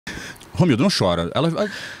Romildo, não chora.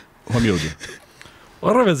 Romildo. Ô,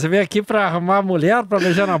 Romildo, você veio aqui pra arrumar a mulher, pra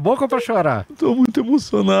beijar na boca ou pra chorar? Tô muito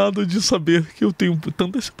emocionado de saber que eu tenho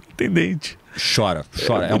tanta pretendente. Chora,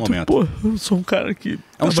 é o momento. Pô, eu sou um cara que...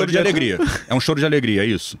 É um choro de alegria. É um choro de alegria, é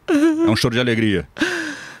isso. É um choro de alegria.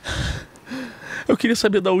 Eu queria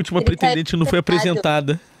saber da última pretendente que não foi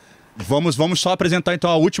apresentada. Vamos só apresentar então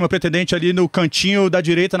a última pretendente ali no cantinho da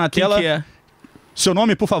direita na tela. Quem que é? Seu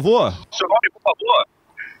nome, por favor?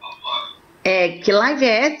 Que live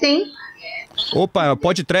é essa, hein? Opa,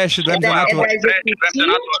 pode trash do Hermes Renato.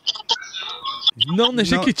 Não, não é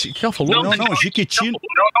Jequiti. Quem falou? Não,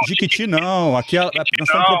 Jequiti não. Aqui nós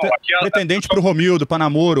estamos pretendente pro Romildo, pra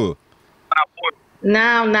namoro.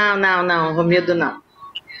 Não, Romildo não.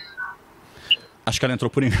 Acho que ela entrou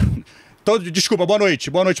por engano. Então, desculpa, boa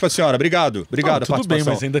noite pra senhora. Obrigado a Tudo participação. bem,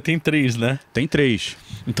 mas ainda tem 3, né? Tem 3.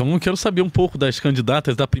 Então eu quero saber um pouco das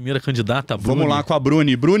candidatas, da primeira candidata, a Bruni. Vamos lá com a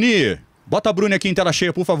Bruni. Bruni, bota a Bruni aqui em tela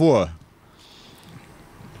cheia, por favor.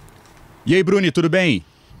 E aí, Bruni, tudo bem?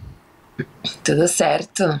 Tudo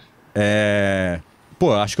certo.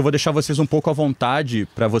 Pô, acho que eu vou deixar vocês um pouco à vontade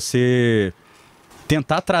pra você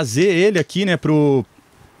tentar trazer ele aqui, né,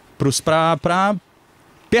 pra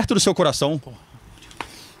perto do seu coração.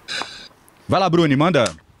 Vai lá, Bruni,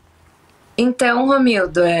 manda. Então,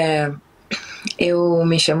 Romildo, eu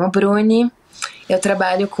me chamo Bruni, eu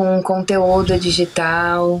trabalho com conteúdo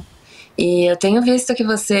digital e eu tenho visto que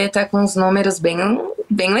você tá com uns números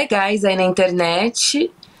bem legais aí na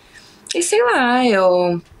internet e sei lá,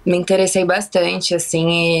 eu me interessei bastante, assim,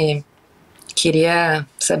 e queria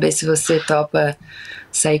saber se você topa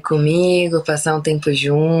sair comigo, passar um tempo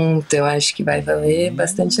junto, eu acho que vai valer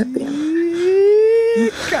bastante a pena.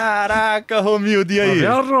 Caraca, Romildo, e aí?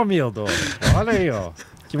 Romildo, olha aí, ó.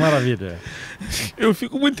 Que maravilha. Eu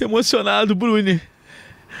fico muito emocionado, Bruni.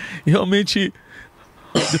 E realmente,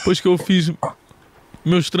 depois que eu fiz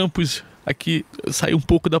meus trampos aqui, eu saí um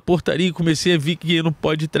pouco da portaria e comecei a ver que no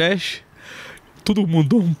podcast tudo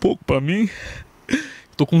mudou um pouco pra mim.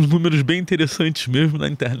 Tô com uns números bem interessantes mesmo na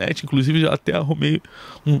internet. Inclusive, já até arrumei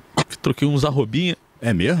troquei uns arrobinha.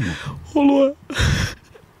 É mesmo? Rolou.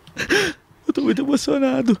 Eu tô muito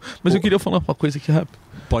emocionado. Mas eu queria falar uma coisa aqui rápido.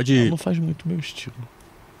 Pode... Ela não faz muito meu estilo.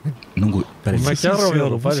 Peraí, como é que é,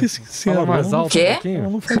 Romildo? Vou ser sincero. Fala mais alto um pouquinho. Ela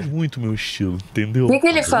não faz muito meu estilo, entendeu? O que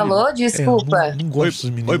ele falou? Desculpa. Não gosto dos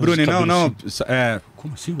meninos. Oi, Bruni, não.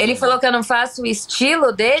 Como assim? Ele falou que eu não faço o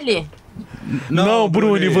estilo dele? Não,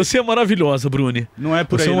 Bruni, você é maravilhosa, Bruni. Não é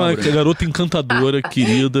por aí, você é uma Bruni. garota encantadora,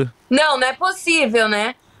 querida. Não é possível,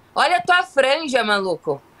 né? Olha a tua franja,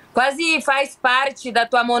 maluco. Quase faz parte da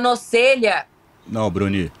tua monocelha. Não,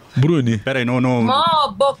 Bruni. Peraí, não.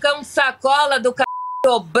 Mó bocão sacola do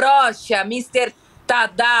brocha, Mr.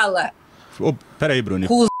 Tadala. Peraí, Bruni.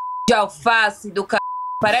 Cu de alface do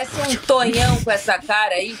Parece um tonhão com essa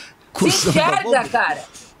cara aí. Se enxerga, cara.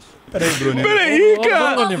 Peraí, Bruni. Peraí,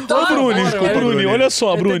 cara. Bruni, olha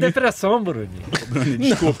só, Bruni. Tem depressão, Bruni. Bruni,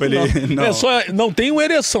 desculpa, não. É só, não tenho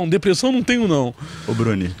ereção, depressão não tenho não. Ô,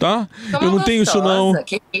 Bruni. Tá? Eu não tenho isso não.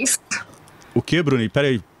 Que isso? O que, Bruni?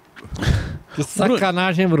 Peraí. Que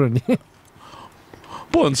sacanagem, Bruni.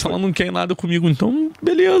 Pô, se ela não quer nada comigo, então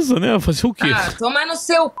beleza, né? Fazer o quê? Toma no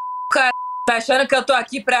seu c, cara. Tá achando que eu tô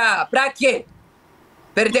aqui pra quê?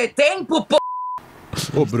 Perder tempo, pô?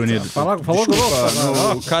 Ô, Bruni, falou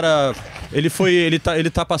desculpa, o cara, ele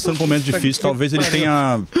tá passando por um momento difícil, talvez ele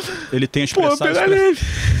tenha expressado... Pô, pega ele,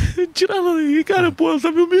 tira ela aí, cara, pô,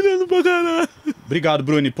 tá me humilhando pra caralho. Obrigado,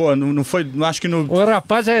 Bruni, pô, não foi, acho que não... O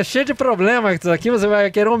rapaz já é cheio de problemas aqui, você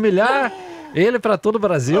vai querer humilhar ele pra todo o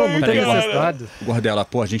Brasil, não tem necessidade. Gordela,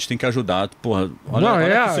 pô, a gente tem que ajudar, porra,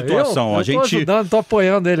 olha que situação, eu tô ajudando, tô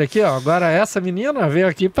apoiando ele aqui, ó, agora essa menina veio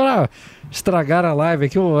aqui pra estragar a live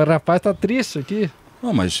aqui, o rapaz tá triste aqui.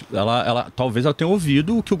 Não, mas talvez ela tenha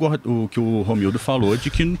ouvido o que o Romildo falou, de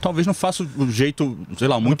que talvez não faça o jeito, sei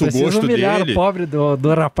lá, muito gosto dele. O pobre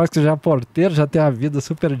do rapaz que já é porteiro, já tem uma vida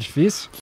super difícil.